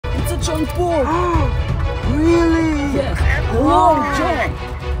John Pork. Really? Yes. Hello, John.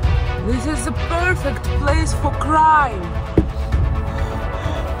 This is the perfect place for crime.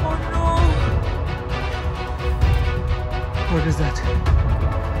 Oh no. What is that?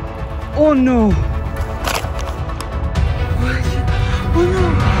 Oh no. Oh no.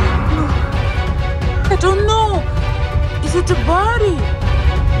 No. I don't know. Is it a body?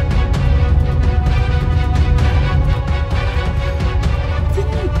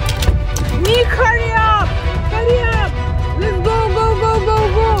 Nick, hurry up! Hurry up! Let's go, go, go, go,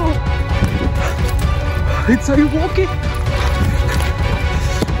 go! It's Ayuwoki.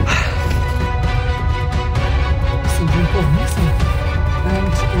 So John Pork missing.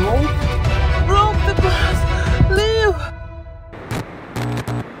 And rope? Rope the bus! Leave!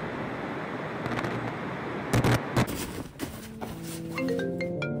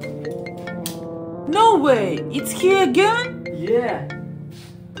 No way! It's here again? Yeah.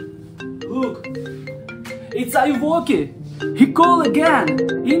 Look. It's Ayuwoki. He called again.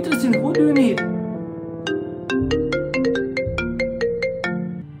 Interesting. What do you need?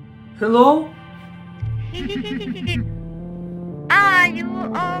 Hello? Are you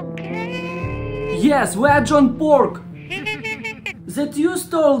okay? Yes, where John Pork? That you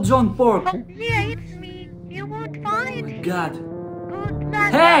stole John Pork? Oh, yeah, it's me. You won't find him. God. Good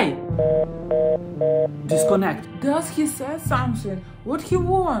luck. Hey! Disconnect. Does he say something? What he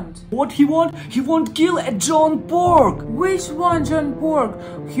want? What he want? He want kill a John Pork. Which one John Pork?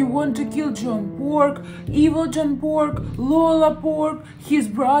 He want to kill John Pork, evil John Pork, Lola Pork, his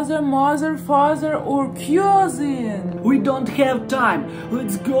brother, mother, father, or cousin? We don't have time.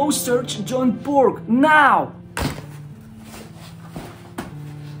 Let's go search John Pork now.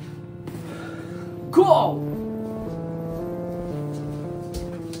 Go!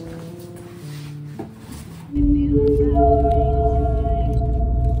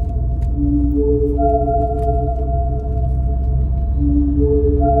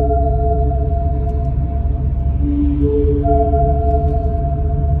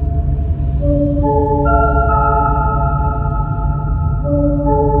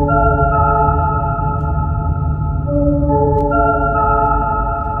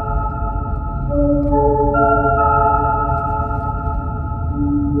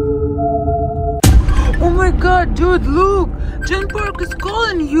 Dude, look! John Pork is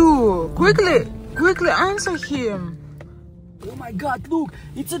calling you! Quickly! Quickly answer him! Oh my God, look!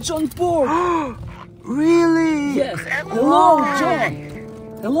 It's a John Pork! Really? Yes! Hello,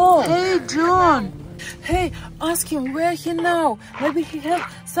 John! Hello! Hey, John! Hey, ask him where he now. Maybe he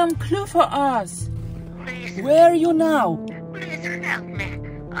have some clue for us. Please, Where are you now? please help me.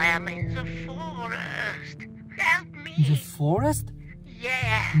 I am in the forest. Help me. In the forest?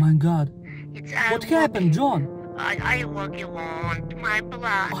 Yeah. My God! It's What happened, John? Ayuwoki want my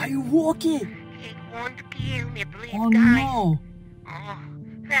blood. Ayuwoki! He want to kill me, please, Oh guys. no! Oh,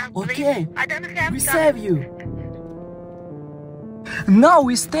 help, Okay, please. I don't have we time. save you. Now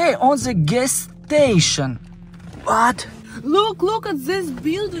we stay on the gas station. What? Look at this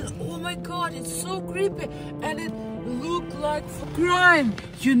building. Oh my God, it's so creepy. And it look like for crime.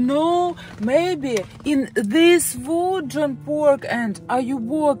 You know, maybe in this wood, John Pork and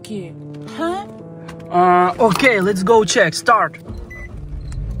Ayuwoki. Huh? Okay, let's go check. Start.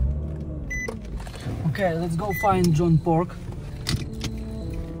 Okay, let's go find John Pork.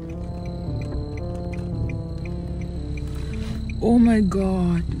 Oh my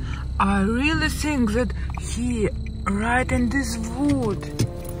God. I really think that he right in this wood.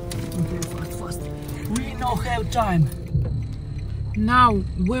 Okay, fast. We don't have time. Now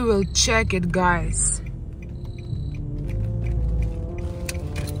we will check it, guys.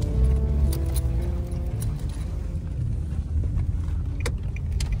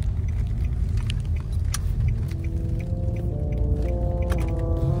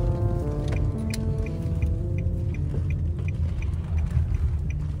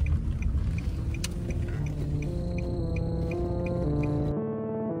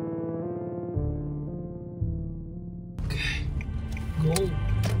 Go.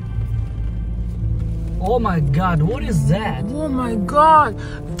 Oh my God, what is that? Oh my God,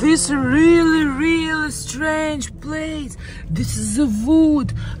 this really strange place. This is a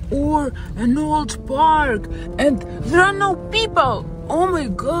wood or an old park and there are no people. Oh my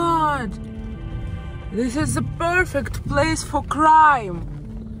God, this is the perfect place for crime.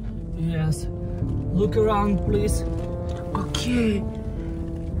 Yes. Look around, please. Okay,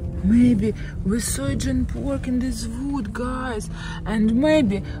 maybe we saw John Pork in this wood, guys, and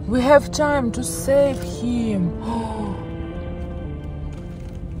maybe we have time to save him. Oh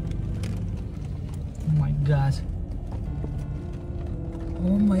my God.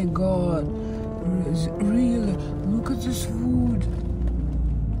 Oh my god. Really, look at this wood.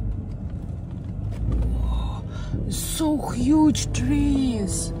 Oh, so huge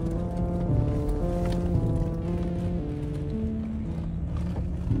trees.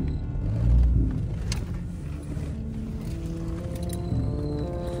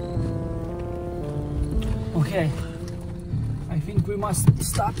 Okay, I think we must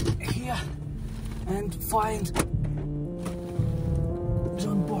stop here and find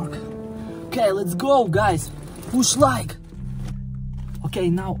John Pork. Okay, let's go, guys. Push like. Okay,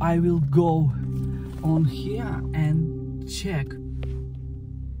 now I will go on here and check.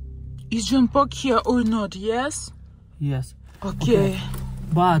 Is John Pork here or not? Yes? Yes. Okay.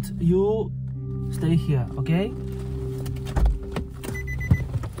 But you stay here, okay?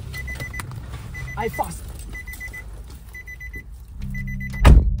 I fast.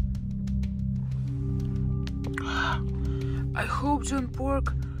 I hope John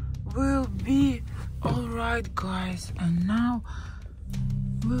Pork will be alright, guys. And now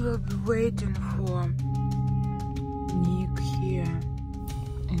we will be waiting for Nick here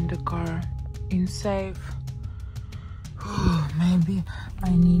in the car, in safe. Maybe I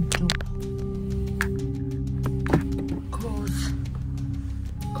need to close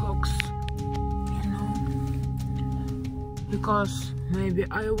clocks, you know, because maybe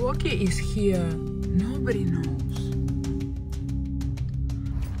Ayuwoki is here. Nobody knows.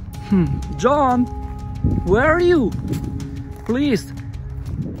 John, where are you? Please.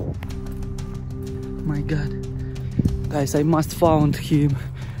 My God. Guys, I must find him.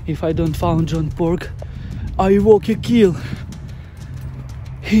 If I don't find John Pork, Ayuwoki kill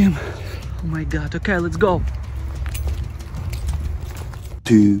him. Oh my God. Okay, let's go.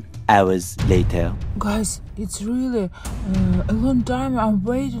 2 hours later. Guys, it's really a long time I'm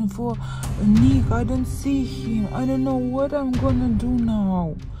waiting for Nick. I don't see him. I don't know what I'm gonna do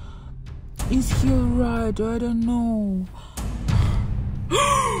now. Is he alright? I don't know.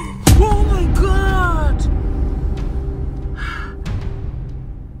 Oh my God!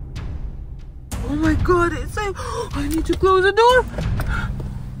 Oh my God! It's like I need to close the door.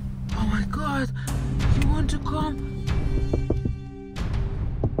 Oh my God! You want to come?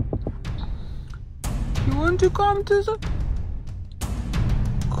 You want to come to the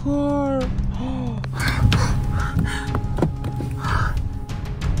car?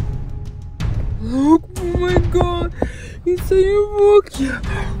 Look, oh my God, it's Ayuwoki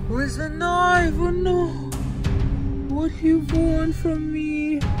with a knife. Oh no, what do you want from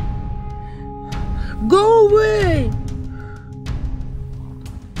me? Go away.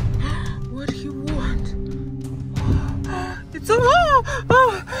 What do you want? It's a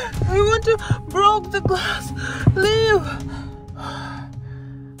I want to break the glass.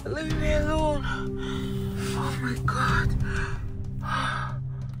 Leave me alone. Oh my God.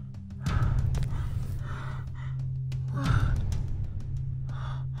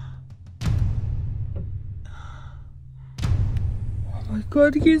 Oh my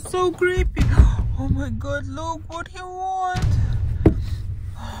God, he's so creepy. Oh my God, look what he wants.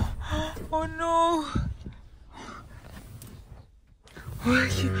 Oh no.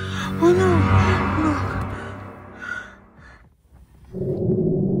 Oh no, look.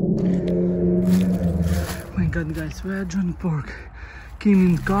 Oh my God, guys, where John Pork came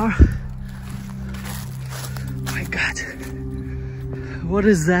in the car. Oh my God. What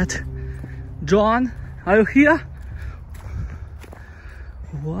is that? John, are you here?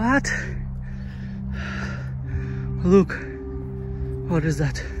 What? Look, what is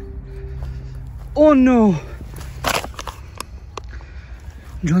that? Oh no!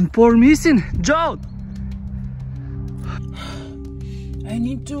 John Pork missing? John! I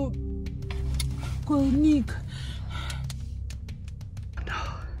need to call Nick. No.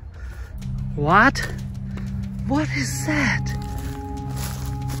 What? What is that?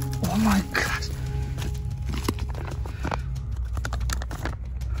 Oh my God!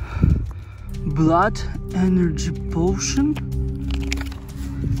 Blood energy potion?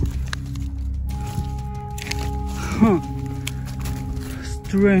 Huh.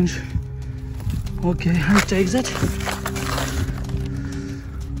 Strange. Okay, I'll take that.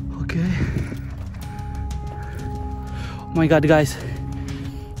 Okay. Oh my God, guys.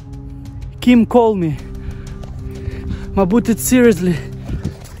 Kim called me. Mabut, seriously.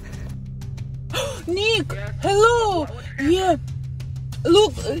 Nick, hello. Yeah.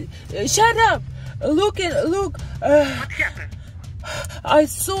 Look, shut up. Look. What happened? I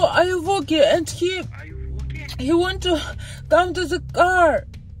saw Ayuwoki and he want to come to the car.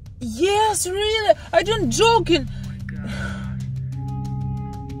 Yes, really. I don't joking.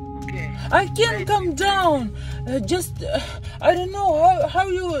 Okay. I can't come down. I don't know how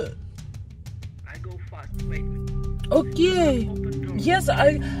you. I go fast. Wait. Okay. Open door. Yes,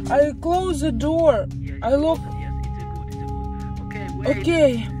 I close the door. Yes, I lock. Yes, it's a good. Okay, wait.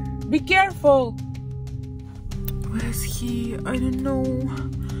 Okay, be careful. Where is he? I don't know.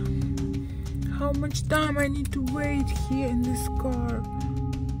 How much time I need to wait here in this car?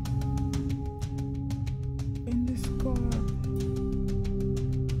 In this car.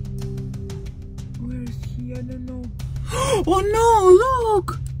 Where is he? I don't know. Oh no,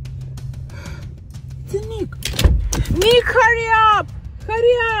 look! It's a Nick. Nick, hurry up!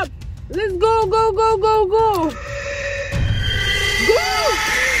 Hurry up! Let's go, go, go, go, go! Go!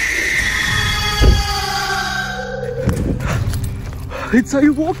 It's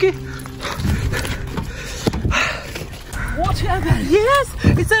Ayuwoki. What happened? Yes,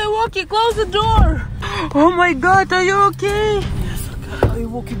 it's Ayuwoki. Close the door. Oh my God, are you okay? Yes, okay.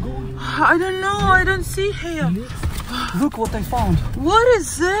 Ayuwoki going. I don't know. I don't see him. Look what I found. What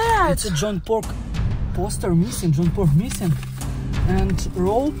is that? It's a John Pork poster missing. John Pork missing, and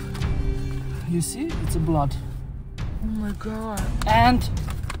rope. You see, it's a blood. Oh my God. And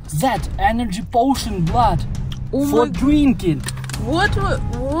that energy potion blood Oh for my. drinking. What?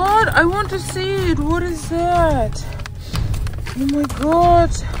 I want to see it. What is that? Oh my God.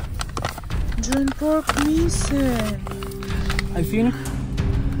 John Park missing. I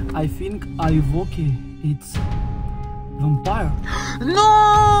think Ayuwoki, it's vampire.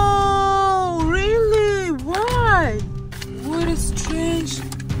 No, really? Why? What a strange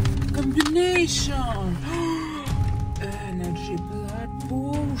combination. Energy blood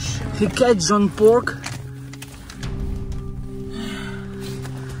potion. He catch John Pork.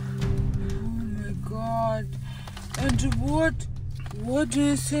 Oh my God. And what do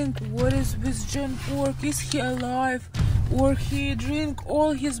you think? What is with John Pork? Is he alive? Or he drink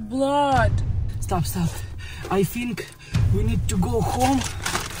all his blood? Stop. I think we need to go home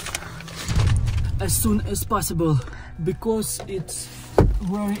as soon as possible because it's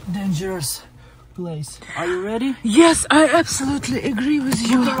very dangerous place. Are you ready? Yes, I absolutely agree with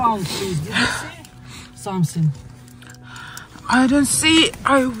you. Look around, please. Did you see something? I don't see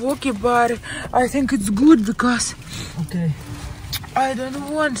Ayuwoki, but I think it's good because Okay. I don't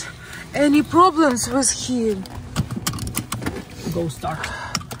want any problems with him. Go start.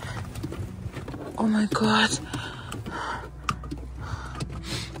 Oh my God.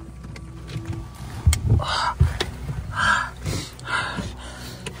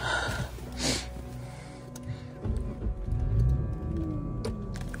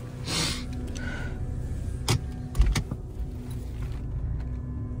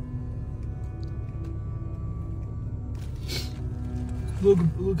 Look.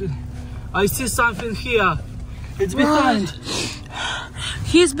 I see something here. It's behind.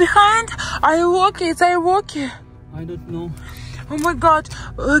 He's behind Ayuwoki. It's Ayuwoki. I don't know. Oh my God.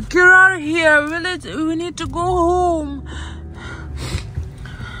 Kirar here. We need to go home.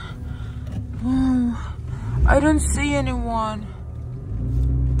 Oh, I don't see anyone.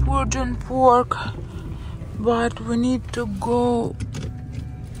 Poor John Pork. But we need to go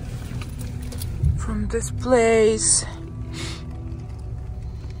from this place.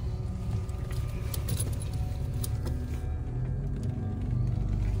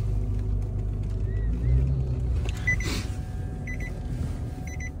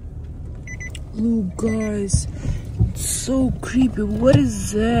 Oh guys, it's so creepy. What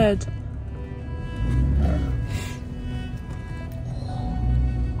is that?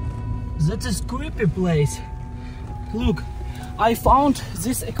 That is creepy place. Look, I found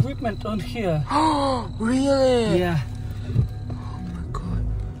this equipment on here. Oh, really? Yeah. Oh my God.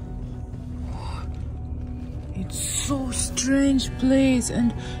 It's so strange place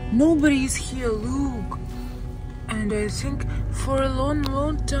and nobody is here. Look. And I think for a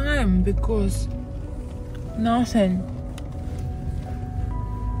long time because nothing.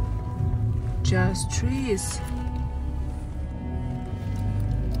 Just trees.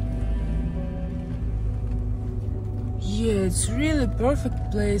 Yeah, it's really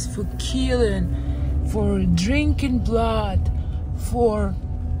perfect place for killing, for drinking blood, for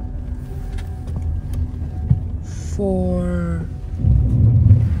oh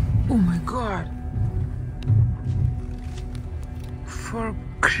my God, for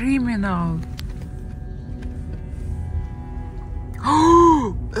criminal.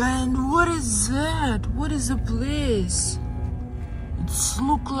 Oh, and what is that? What is the place? It's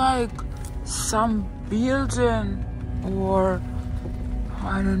look like some building or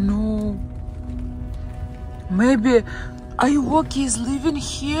I don't know. Maybe Ayuwoki is living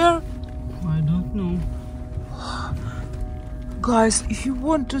here? I don't know. Guys, if you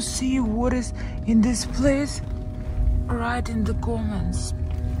want to see what is in this place, write in the comments,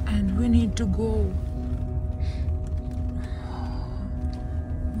 and we need to go.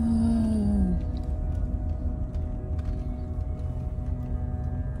 Oh.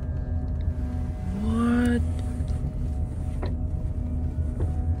 What?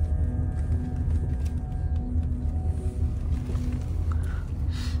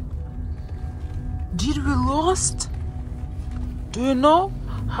 Did we lost? Do you know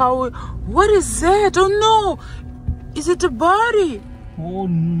how? What is that? Oh no! Is it a body? Oh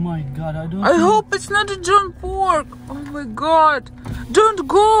my god, I don't I know. hope it's not a John Pork. Oh my god! Don't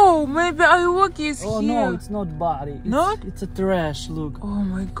go. Maybe Ayuwoki is Oh here. no, it's not body. It's, Not? It's a trash. Look. Oh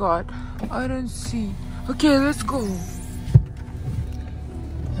my god! I don't see. Okay, let's go.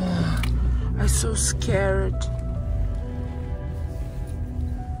 I'm so scared.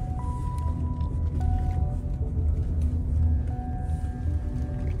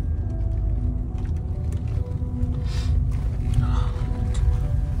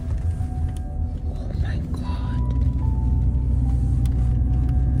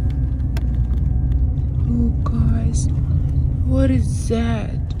 What is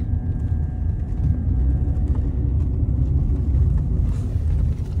that?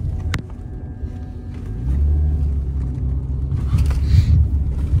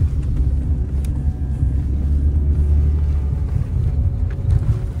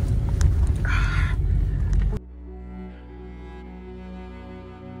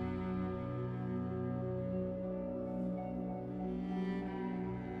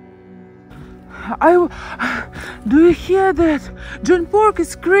 Do you hear that? John Pork is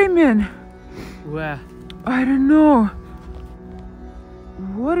screaming. Where? I don't know.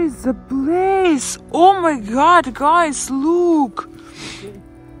 What is the place? Oh my god, guys, look.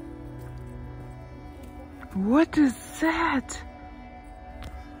 What is that?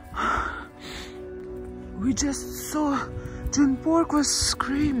 We just saw John Pork was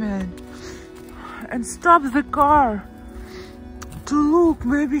screaming and stopped the car to look.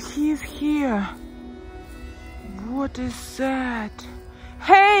 Maybe he's here. What is that?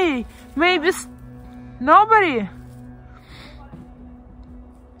 Hey, maybe nobody.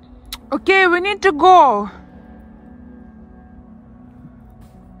 Okay, we need to go.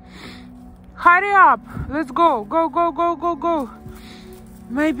 Hurry up. Let's go. Go, go, go, go, go.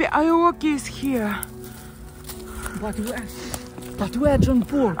 Maybe Ayuwoki is here. But where? But where John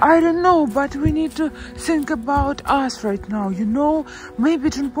Pork? I don't know, but we need to think about us right now. You know, maybe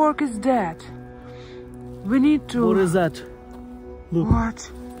John Pork is dead. We need to... What is that? Look.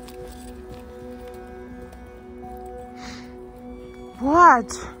 What?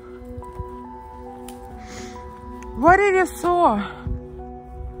 What? What did you saw?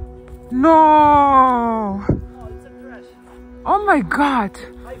 No! Oh, it's a trash. Oh my god!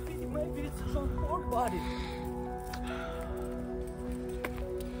 I think maybe it's a John Pork body.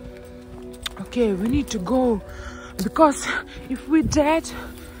 Okay, we need to go, because if we die,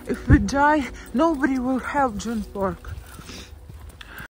 nobody will help John Pork.